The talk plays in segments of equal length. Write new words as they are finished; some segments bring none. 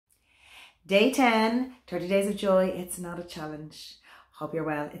Day 10, 30 days of joy. It's not a challenge. Hope you're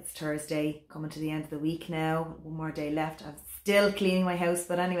well. It's Thursday, coming to the end of the week now. One more day left. I'm still cleaning my house,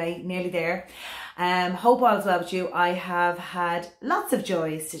 but anyway, nearly there. Hope all is well with you. I have had lots of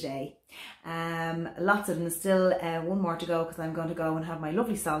joys today. Lots of them. Still one more to go, because I'm going to go and have my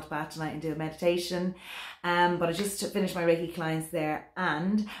lovely salt bath tonight and do a meditation. But I just finished my Reiki clients there,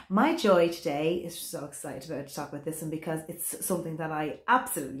 and my joy today is so excited to talk about this one, because it's something that I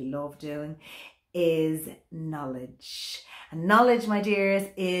absolutely love doing, is knowledge. And knowledge, my dears,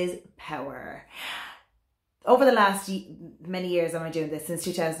 is power. Over the last many years I'm doing this, since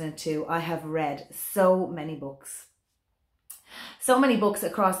 2002, I have read so many books. So many books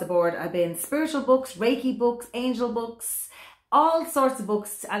across the board. I've been spiritual books, Reiki books, angel books, all sorts of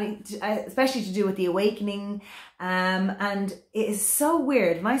books, especially to do with the awakening. And it is so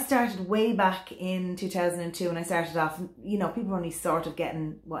weird. When I started way back in 2002, when I started off, you know, people were only sort of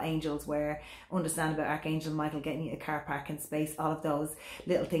getting what angels were, understand about Archangel Michael, getting you a car park in space, all of those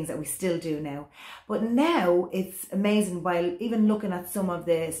little things that we still do now. But now it's amazing, while even looking at some of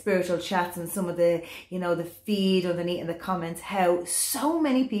the spiritual chats and some of the, you know, the feed underneath in the comments, how so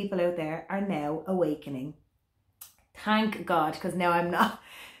many people out there are now awakening. Thank God, because now I'm not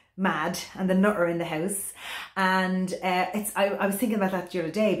mad and the nutter in the house. And I was thinking about that the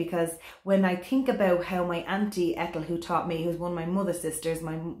other day, because when I think about how my auntie Ethel, who taught me, who's one of my mother's sisters,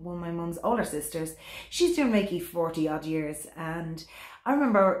 one of my mum's older sisters, she's doing Reiki 40 odd years. And I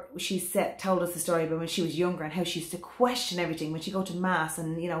remember she told us the story about when she was younger, and how she used to question everything when she go to mass,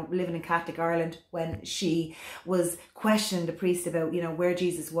 and, you know, living in Catholic Ireland, when she was questioning the priest about, you know, where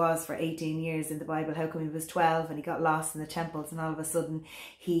Jesus was for 18 years in the Bible. How come he was 12 and he got lost in the temples, and all of a sudden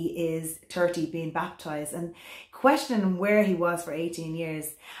he is 30 being baptized, and questioning where he was for 18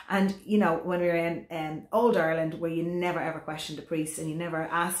 years. And, you know, when we were in old Ireland, where you never ever questioned the priest and you never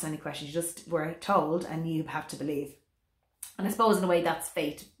asked any questions, you just were told and you have to believe. And I suppose in a way that's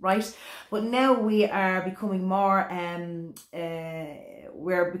fate, right? But now we are becoming more,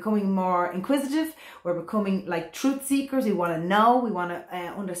 we're becoming more inquisitive. We're becoming like truth seekers. We want to know, we want to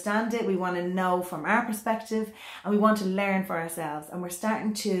understand it. We want to know from our perspective, and we want to learn for ourselves. And we're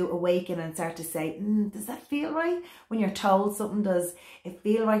starting to awaken and start to say, does that feel right? When you're told something, does it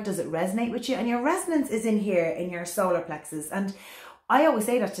feel right? Does it resonate with you? And your resonance is in here, in your solar plexus. And I always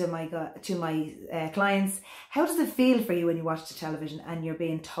say that to my clients. How does it feel for you when you watch the television and you're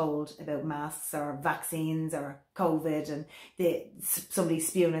being told about masks or vaccines or COVID, and somebody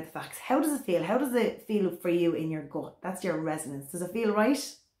spewing out the facts? How does it feel? How does it feel for you in your gut? That's your resonance. Does it feel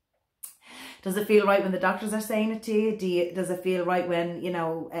right? Does it feel right when the doctors are saying it to you? Does it feel right when, you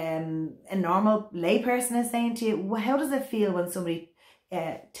know, a normal lay person is saying to you? How does it feel when somebody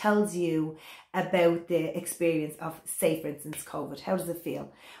tells you about the experience of, say for instance, COVID? How does it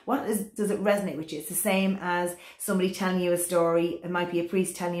feel? Does it resonate with you? It's the same as somebody telling you a story. It might be a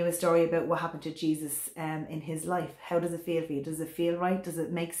priest telling you a story about what happened to Jesus in his life. How does it feel for you? Does it feel right? Does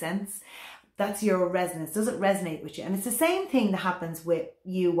it make sense? That's your resonance. Does it resonate with you? And it's the same thing that happens with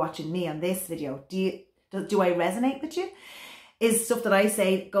you watching me on this video. Do I resonate with you? Is stuff that I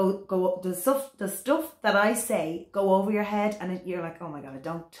say go up? Does stuff that I say go over your head, and you're like, oh my God, I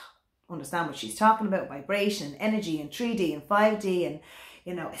don't understand what she's talking about? Vibration and energy and 3D and 5D and,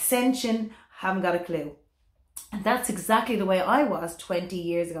 you know, ascension. Haven't got a clue. And that's exactly the way I was 20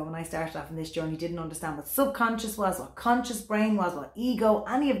 years ago when I started off in this journey. Didn't understand what subconscious was, what conscious brain was, what ego,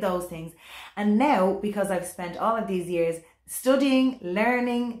 any of those things. And now, because I've spent all of these years studying,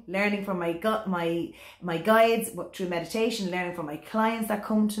 learning from my guides through meditation, learning from my clients that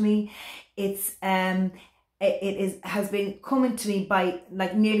come to me, has been coming to me by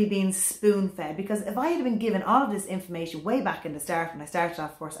like nearly being spoon fed. Because if I had been given all of this information way back in the start, when I started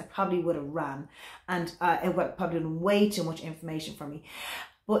off first, I probably would have ran, and it would probably been way too much information for me.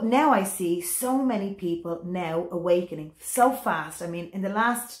 But now I see so many people now awakening so fast. I mean, in the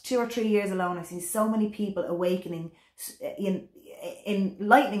last 2 or 3 years alone, I see so many people awakening in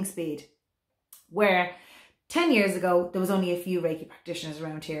lightning speed, where 10 years ago, there was only a few Reiki practitioners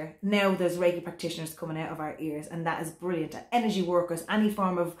around here. Now there's Reiki practitioners coming out of our ears, and that is brilliant. Energy workers, any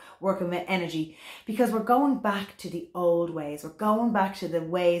form of working with energy, because we're going back to the old ways. We're going back to the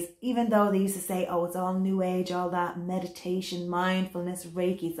ways, even though they used to say, oh, it's all new age, all that meditation, mindfulness,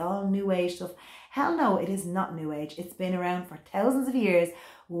 Reiki, it's all new age stuff. Hell no, it is not new age. It's been around for thousands of years,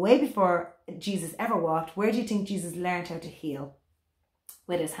 way before Jesus ever walked. Where do you think Jesus learned how to heal?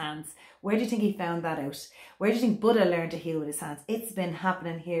 with his hands. Where do you think he found that out? Where do you think Buddha learned to heal with his hands? It's been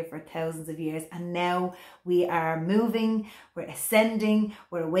happening here for thousands of years, and now we are moving, we're ascending,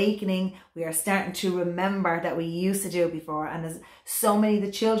 we're awakening, we are starting to remember that we used to do it before. And there's so many of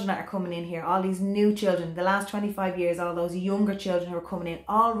the children that are coming in here, all these new children, the last 25 years, all those younger children who are coming in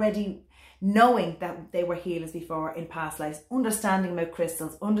already knowing that they were healers before in past lives, understanding about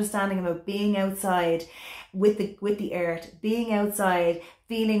crystals, understanding about being outside with the earth, being outside,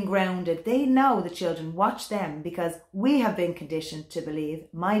 feeling grounded. They know, the children, watch them, because we have been conditioned to believe,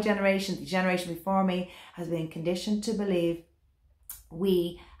 my generation, the generation before me, has been conditioned to believe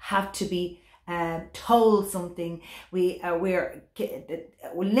we have to be told something. We're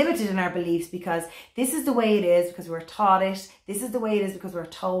limited in our beliefs because this is the way it is, because we're taught it. This is the way it is because we're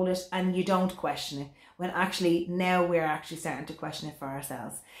told it, and you don't question it. When actually now we're actually starting to question it for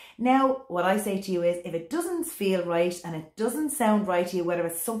ourselves. Now, what I say to you is, if it doesn't feel right and it doesn't sound right to you, whether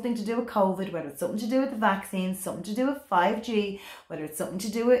it's something to do with COVID, whether it's something to do with the vaccines, something to do with 5G, whether it's something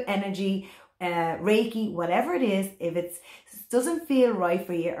to do with energy, Reiki, whatever it is, if it doesn't feel right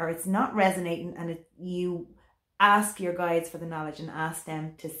for you or it's not resonating, and you ask your guides for the knowledge and ask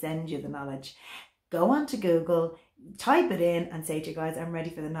them to send you the knowledge. Go on to Google, type it in and say to your guides, I'm ready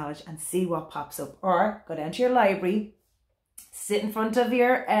for the knowledge, and see what pops up. Or go down to your library, sit in front of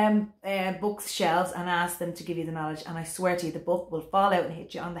your bookshelves and ask them to give you the knowledge, and I swear to you, the book will fall out and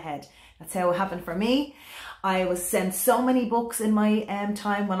hit you on the head. That's how it happened for me. I was sent so many books in my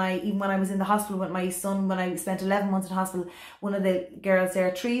time even when I was in the hospital with my son, when I spent 11 months in hospital. One of the girls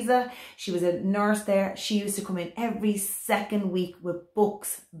there, Teresa, she was a nurse there. She used to come in every second week with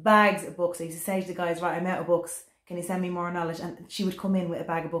books, bags of books. I used to say to the guys, right, I'm out of books. Can you send me more knowledge? And she would come in with a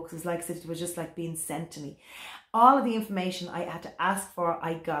bag of books. It was like as if it was just like being sent to me. All of the information I had to ask for,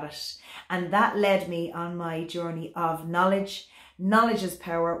 I got it. And that led me on my journey of knowledge. Knowledge is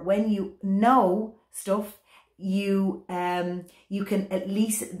power. When you know stuff, you can at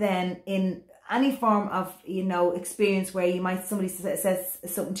least then, in any form of, experience where somebody says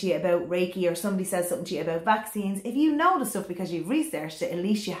something to you about Reiki, or somebody says something to you about vaccines, if you know the stuff because you've researched it, at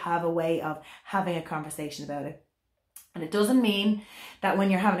least you have a way of having a conversation about it. And it doesn't mean that when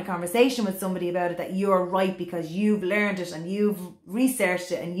you're having a conversation with somebody about it that you're right because you've learned it and you've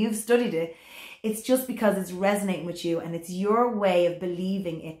researched it and you've studied it. It's just because it's resonating with you and it's your way of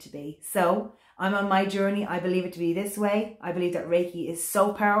believing it to be. So I'm on my journey. I believe it to be this way. I believe that Reiki is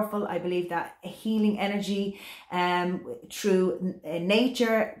so powerful. I believe that healing energy through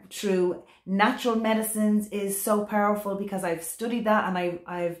nature, through natural medicines is so powerful, because I've studied that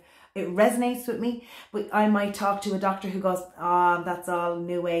and it resonates with me. But I might talk to a doctor who goes, that's all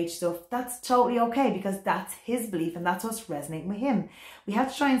new age stuff. That's totally okay, because that's his belief and that's what's resonating with him. We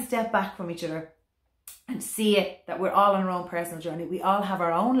have to try and step back from each other and see it, that we're all on our own personal journey. We all have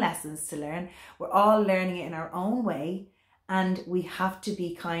our own lessons to learn. We're all learning it in our own way. And we have to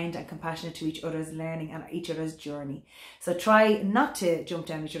be kind and compassionate to each other's learning and each other's journey. So try not to jump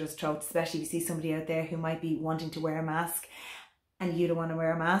down each other's throats, especially if you see somebody out there who might be wanting to wear a mask and you don't want to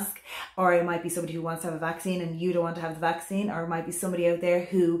wear a mask, or it might be somebody who wants to have a vaccine and you don't want to have the vaccine, or it might be somebody out there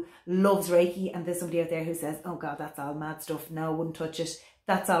who loves Reiki and there's somebody out there who says, oh God, that's all mad stuff, no, I wouldn't touch it.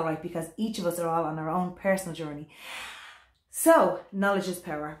 That's all right, because each of us are all on our own personal journey. So knowledge is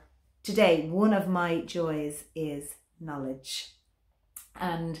power. Today, one of my joys is knowledge,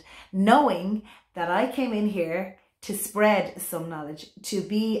 and knowing that I came in here to spread some knowledge, to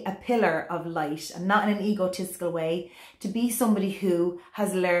be a pillar of light, and not in an egotistical way, to be somebody who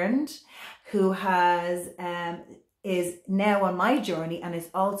has learned, who has is now on my journey and is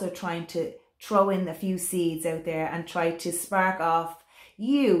also trying to throw in a few seeds out there and try to spark off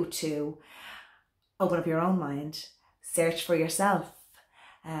you to open up your own mind, search for yourself,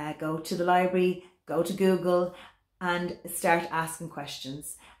 go to the library, go to Google and start asking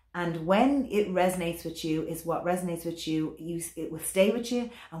questions. And when it resonates with you is what resonates with you, it will stay with you,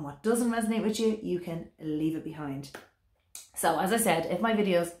 and what doesn't resonate with you, you can leave it behind. So as I said, if my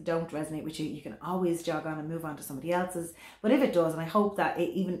videos don't resonate with you, you can always jog on and move on to somebody else's. But if it does, and I hope that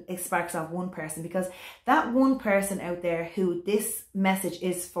it sparks off one person, because that one person out there who this message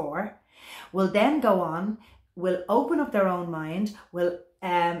is for will then go on, will open up their own mind, will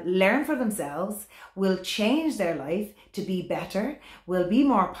learn for themselves, will change their life to be better, will be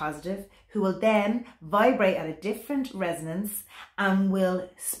more positive, who will then vibrate at a different resonance and will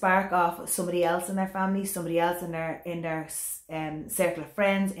spark off somebody else in their family, somebody else in their circle of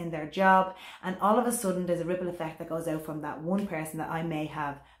friends, in their job, and all of a sudden there's a ripple effect that goes out from that one person that I may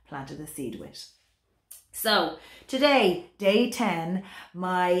have planted a seed with. So today, day 10,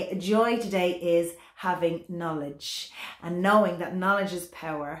 my joy today is having knowledge and knowing that knowledge is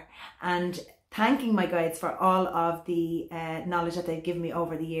power, and thanking my guides for all of the knowledge that they've given me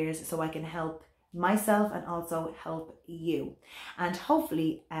over the years so I can help myself and also help you. And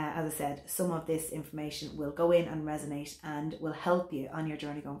hopefully, as I said, some of this information will go in and resonate and will help you on your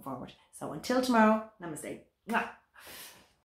journey going forward. So until tomorrow, namaste. Mwah.